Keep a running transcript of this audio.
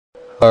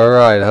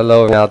Alright,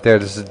 hello out there.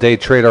 This is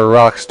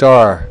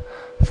DayTraderRockStar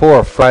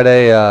for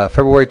Friday,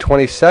 February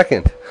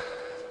 22nd.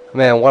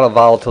 Man, what a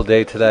volatile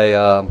day today.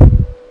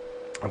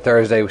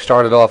 Thursday, we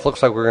started off,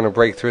 looks like we're going to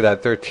break through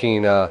that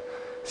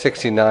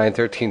 1369,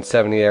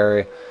 1370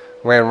 area.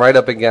 Ran right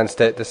up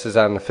against it. This is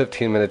on the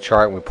 15-minute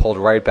chart, and we pulled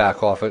right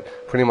back off it.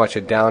 Pretty much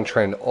a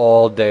downtrend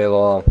all day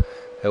long.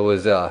 It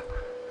was a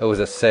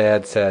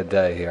sad, sad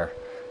day here.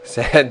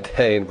 Sad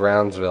day in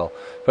Brownsville.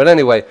 But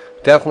anyway,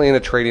 definitely in a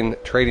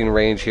trading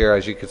range here.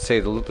 As you can see,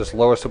 this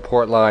lower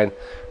support line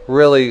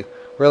really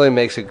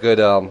makes a good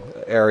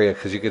area,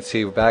 because you can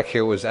see back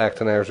here was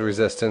acting as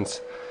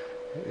resistance.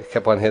 It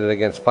kept on hitting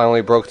against.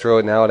 Finally broke through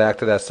it. Now it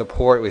acted as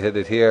support. We hit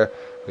it here.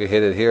 We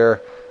hit it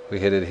here. We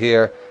hit it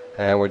here.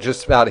 And we're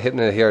just about hitting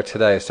it here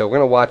today. So we're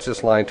going to watch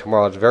this line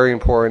tomorrow. It's very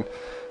important.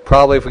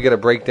 Probably if we get a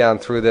breakdown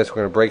through this, we're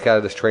going to break out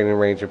of this trading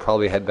range and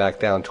probably head back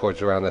down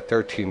towards around the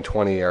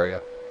 1320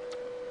 area.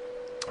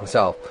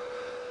 So,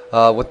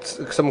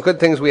 with some good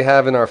things we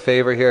have in our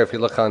favor here, if you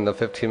look on the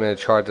 15-minute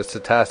chart, the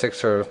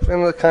statistics are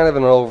in kind of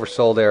an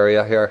oversold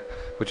area here,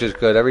 which is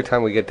good. Every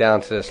time we get down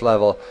to this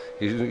level,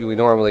 we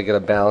normally get a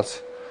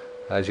bounce,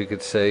 as you can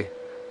see.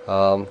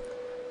 You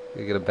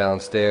get a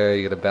bounce there,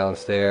 you get a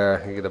bounce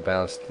there, you get a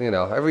bounce,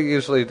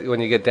 usually when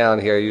you get down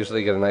here, you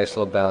usually get a nice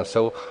little bounce.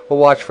 So we'll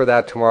watch for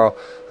that tomorrow.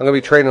 I'm going to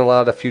be trading a lot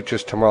of the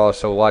futures tomorrow,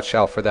 so watch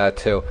out for that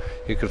too.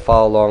 You can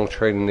follow along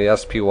trading the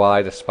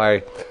SPY, the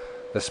SPY,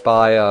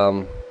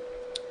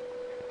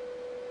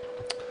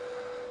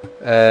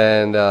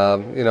 and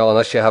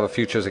unless you have a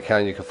futures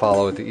account, you can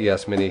follow with the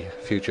ES Mini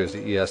Futures, the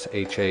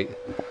ESH8.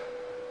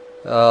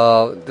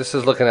 This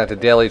is looking at the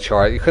daily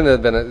chart. You couldn't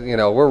have been,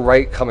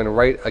 we're coming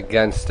right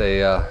against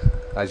a,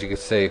 as you can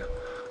see,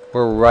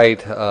 we're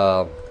right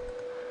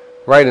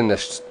in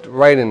this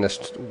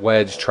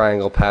wedge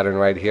triangle pattern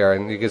right here,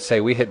 and you could say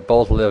we hit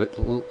both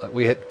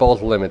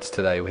limits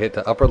today. We hit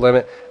the upper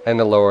limit and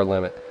the lower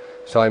limit.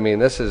 So I mean,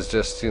 this is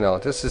just,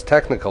 this is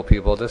technical,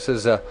 people. This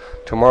is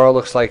tomorrow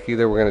looks like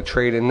either we're going to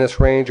trade in this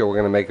range or we're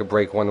going to make a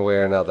break one way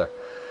or another.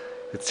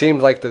 It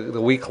seems like the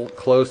week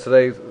closed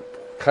today,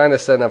 kind of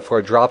setting up for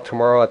a drop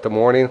tomorrow at the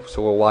morning,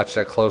 so we'll watch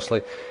that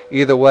closely.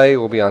 Either way,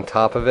 we'll be on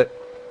top of it.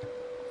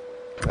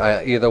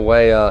 Either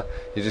way,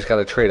 you just got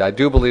to trade. I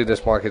do believe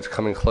this market's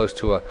coming close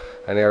to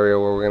an area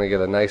where we're going to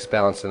get a nice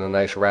bounce and a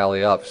nice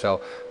rally up.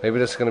 So maybe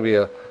this is going to be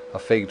a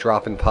fake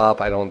drop and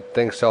pop. I don't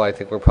think so. I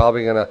think we're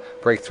probably going to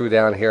break through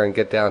down here and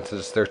get down to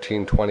this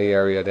 1320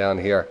 area down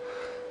here.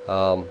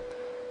 Well,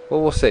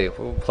 we'll see.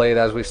 We'll play it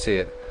as we see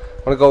it.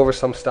 I want to go over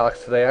some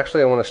stocks today.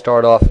 Actually, I want to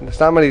start off. There's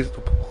not many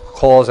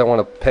calls I want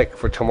to pick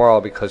for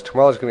tomorrow, because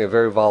tomorrow is going to be a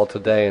very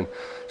volatile day and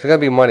it's going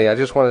to be money. I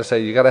just want to say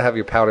you got to have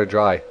your powder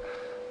dry.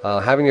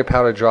 Having your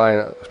powder dry,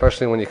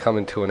 especially when you come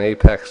into an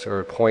apex or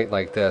a point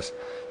like this,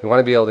 you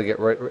want to be able to get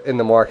right in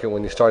the market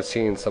when you start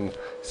seeing some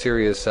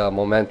serious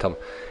momentum.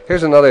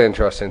 Here's another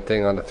interesting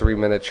thing on the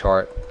 3-minute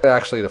chart,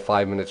 actually the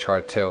 5-minute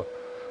chart too.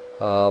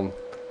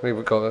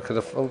 Maybe go, because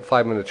the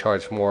 5-minute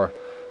chart's more.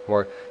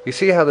 You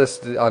see how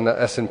this on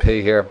the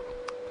S&P here?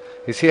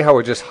 You see how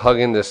we're just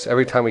hugging this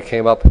every time we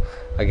came up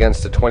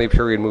against the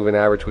 20-period moving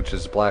average, which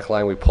is the black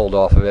line. We pulled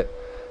off of it.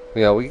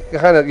 We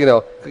kind of,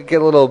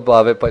 get a little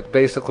above it, but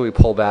basically we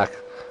pull back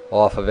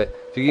off of it.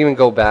 If you even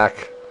go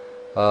back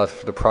for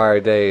the prior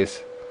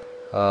days,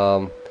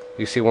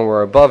 you see when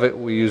we're above it,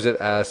 we use it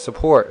as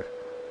support.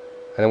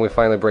 And then we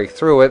finally break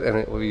through it,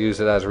 and we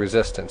use it as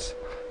resistance.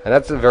 And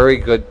that's a very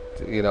good,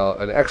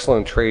 an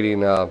excellent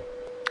trading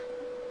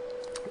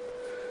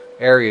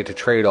area to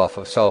trade off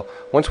of. So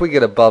once we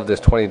get above this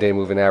 20-day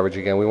moving average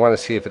again, we want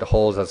to see if it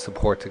holds as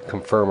support to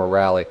confirm a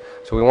rally.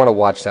 So we want to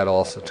watch that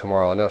also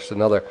tomorrow. And that's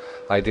another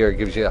idea. It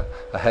gives you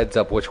a heads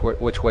up which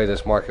way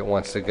this market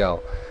wants to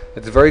go.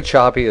 It's very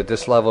choppy at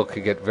this level.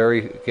 Could get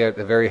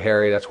very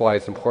hairy. That's why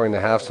it's important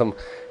to have some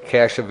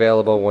cash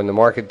available. When the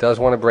market does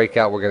want to break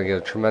out, we're going to get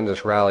a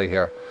tremendous rally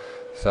here.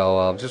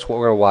 So just what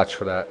we're going to watch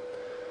for that.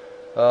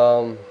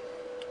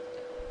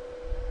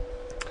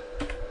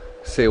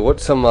 See what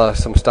some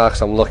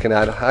stocks I'm looking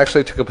at. I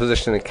actually took a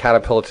position in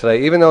Caterpillar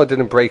today, even though it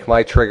didn't break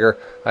my trigger.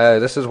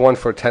 This is one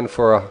for 10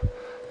 for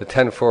the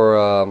 10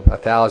 for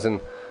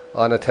 1,000.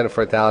 On the 10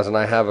 for 1,000,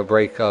 I have a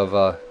break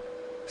of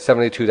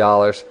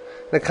 $72,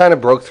 and it kind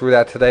of broke through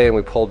that today, and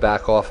we pulled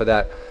back off of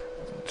that.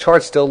 The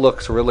chart still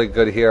looks really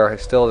good here.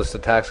 Still, the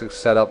statistics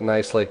set up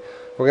nicely.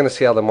 We're going to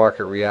see how the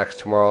market reacts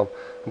tomorrow.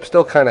 I'm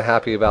still kind of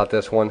happy about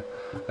this one.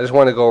 I just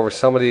want to go over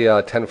some of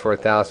the 10 for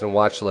 1,000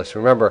 watch lists.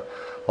 Remember,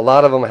 a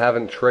lot of them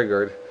haven't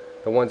triggered.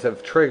 The ones that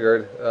have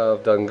triggered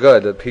have done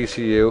good. The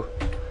PCU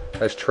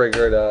has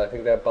triggered. I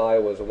think that buy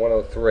was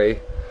 103,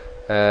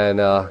 and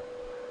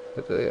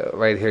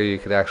right here you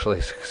could actually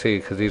see,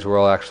 because these were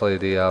all actually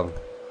the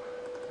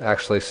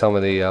some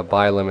of the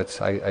buy limits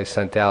I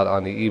sent out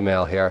on the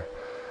email here.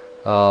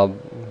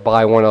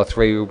 Buy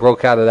 103. We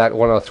broke out of that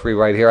 103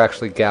 right here.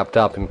 Actually gapped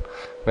up, and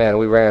man,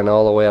 we ran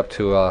all the way up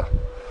to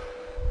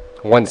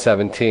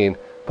 117.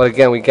 But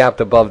again, we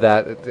gapped above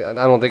that. I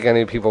don't think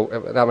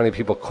not many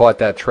people caught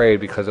that trade,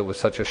 because it was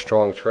such a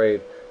strong trade.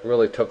 It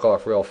really took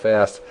off real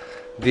fast.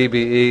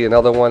 DBE,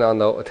 another one on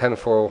the 10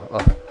 for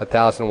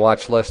 1,000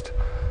 watch list.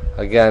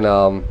 Again,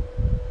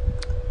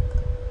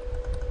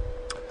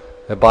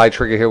 the buy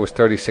trigger here was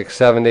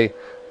 36.70.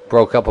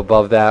 Broke up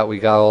above that. We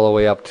got all the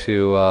way up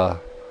to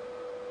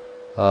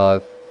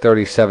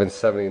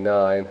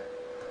 37.79,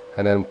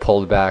 and then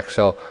pulled back.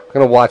 So I'm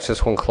going to watch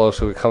this one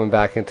closely. We're coming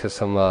back into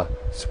some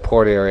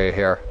support area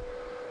here.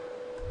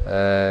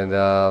 And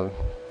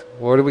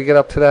where did we get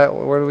up to that?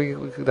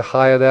 The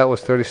high of that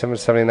was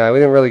 37.79. We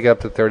didn't really get up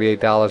to $38,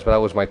 but that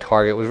was my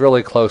target. It was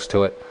really close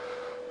to it.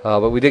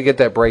 But we did get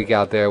that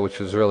breakout there, which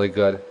was really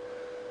good.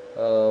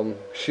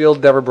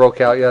 Shield never broke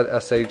out yet.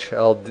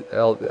 SHLD.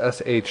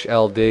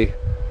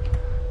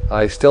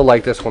 I still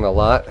like this one a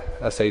lot.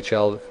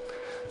 SHLD.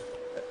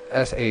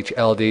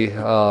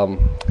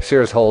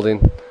 Sears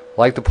Holding.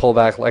 Like the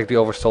pullback, like the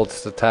oversold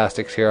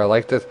statistics here. I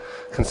like the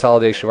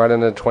consolidation right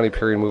under the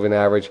 20-period moving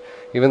average.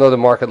 Even though the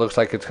market looks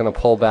like it's going to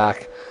pull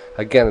back,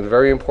 again, it's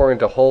very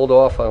important to hold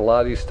off on a lot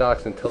of these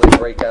stocks until they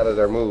break out of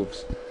their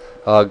moves.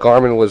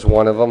 Garmin was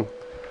one of them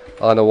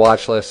on the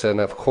watch list, and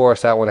of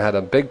course that one had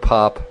a big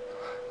pop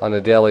on the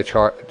daily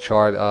chart.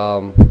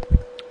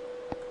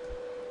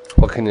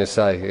 What can you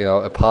say? You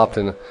know, it popped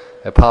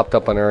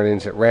up on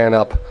earnings. It ran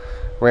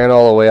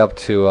all the way up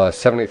to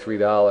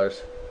 $73.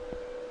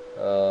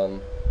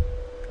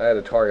 I had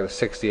a target of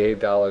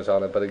 $68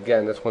 on it, but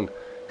again, this one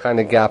kind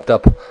of gapped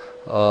up. It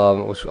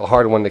was a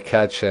hard one to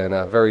catch and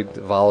a very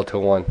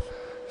volatile one,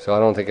 so I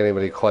don't think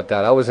anybody caught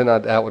that. I was in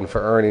that one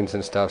for earnings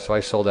and stuff, so I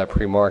sold that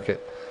pre-market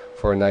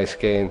for a nice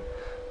gain.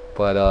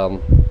 But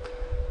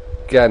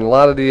again,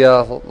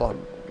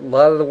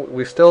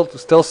 we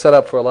still set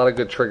up for a lot of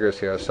good triggers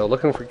here. So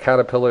looking for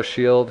Caterpillar,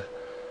 Shield,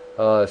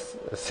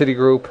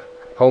 Citigroup,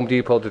 Home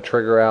Depot to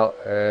trigger out,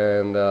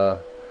 and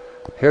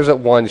here's a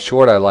one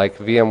short I like,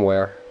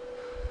 VMware.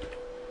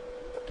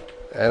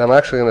 And I'm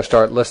actually going to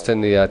start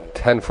listing the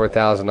 10 for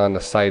 1,000 on the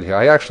site here.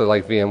 I actually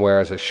like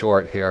VMware as a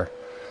short here.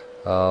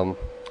 I'll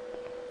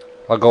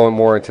go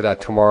more into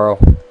that tomorrow.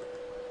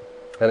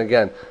 And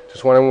again,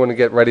 just want everyone to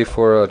get ready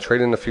for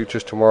trading the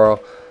futures tomorrow.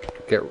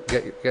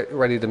 Get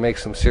ready to make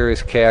some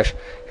serious cash.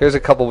 Here's a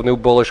couple of new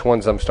bullish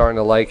ones I'm starting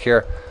to like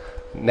here.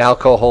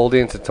 Nalco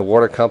Holdings, it's a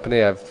water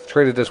company. I've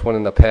traded this one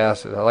in the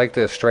past. I like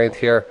the strength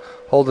here,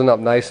 holding up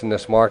nice in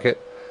this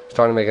market.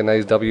 Starting to make a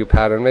nice W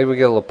pattern. Maybe we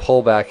get a little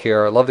pullback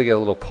here. I'd love to get a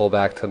little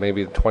pullback to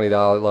maybe the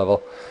 $20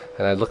 level,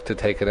 and I'd look to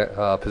take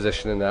a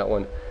position in that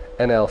one.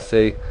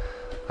 NLC.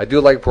 I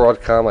do like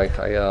Broadcom. I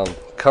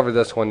covered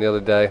this one the other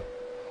day.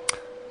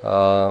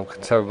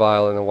 Conservative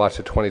Violent, and watch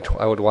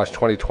I would watch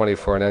 2020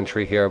 for an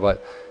entry here,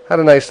 but had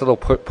a nice little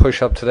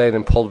push up today, and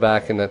then pulled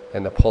back in the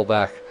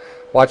pullback.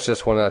 Watch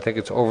this one. I think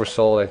it's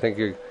oversold. I think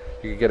you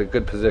could get a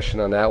good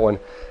position on that one.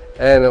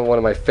 And one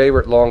of my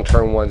favorite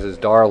long-term ones is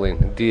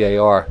Darling,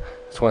 DAR.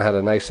 This one had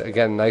a nice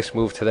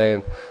move today,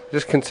 and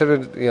just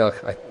considered,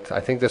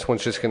 I think this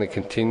one's just going to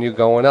continue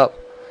going up.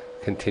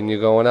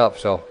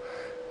 So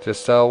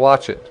just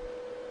watch it.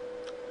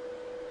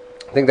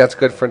 I think that's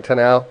good for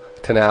tonight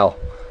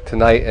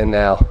and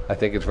now. I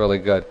think it's really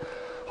good.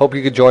 Hope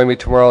you could join me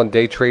tomorrow on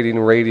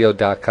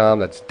DayTradingRadio.com.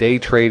 That's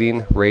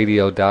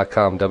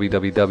DayTradingRadio.com,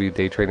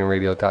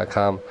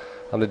 www.DayTradingRadio.com.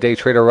 I'm the Day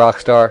Trader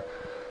Rockstar,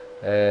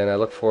 and I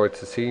look forward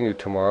to seeing you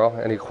tomorrow.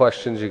 Any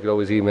questions, you could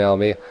always email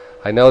me.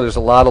 I know there's a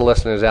lot of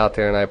listeners out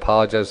there, and I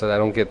apologize that I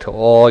don't get to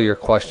all your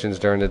questions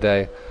during the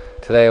day.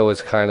 Today I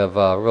was kind of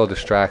real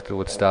distracted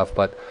with stuff,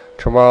 but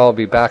tomorrow I'll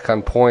be back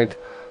on point.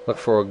 Look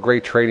for a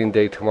great trading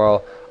day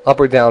tomorrow. Up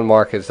or down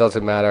markets,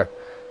 doesn't matter.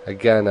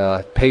 Again,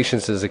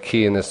 patience is the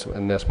key in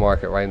this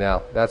market right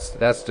now. That's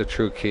the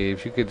true key.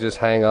 If you could just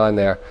hang on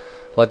there,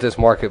 let this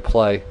market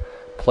play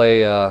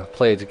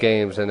its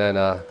games, and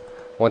then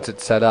once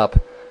it's set up,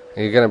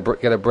 and you're gonna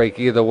get a break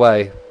either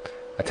way.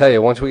 I tell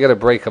you, once we get a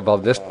break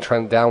above this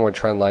downward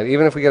trend line,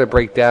 even if we get a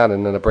break down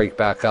and then a break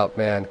back up,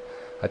 man,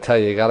 I tell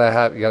you, you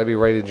gotta be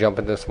ready to jump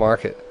in this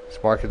market. This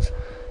market's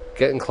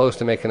getting close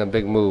to making a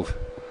big move.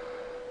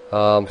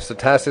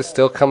 Statistics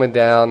still coming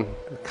down,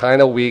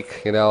 kind of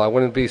weak. I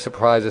wouldn't be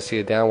surprised to see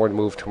a downward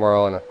move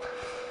tomorrow,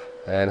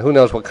 and who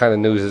knows what kind of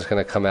news is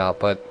going to come out.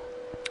 But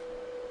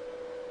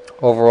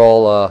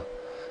overall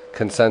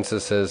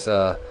consensus is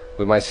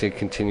we might see a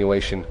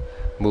continuation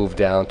move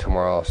down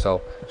tomorrow.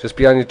 So just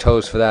be on your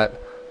toes for that.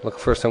 Look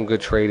for some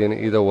good trading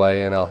either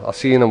way, and I'll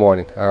see you in the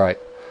morning. All right.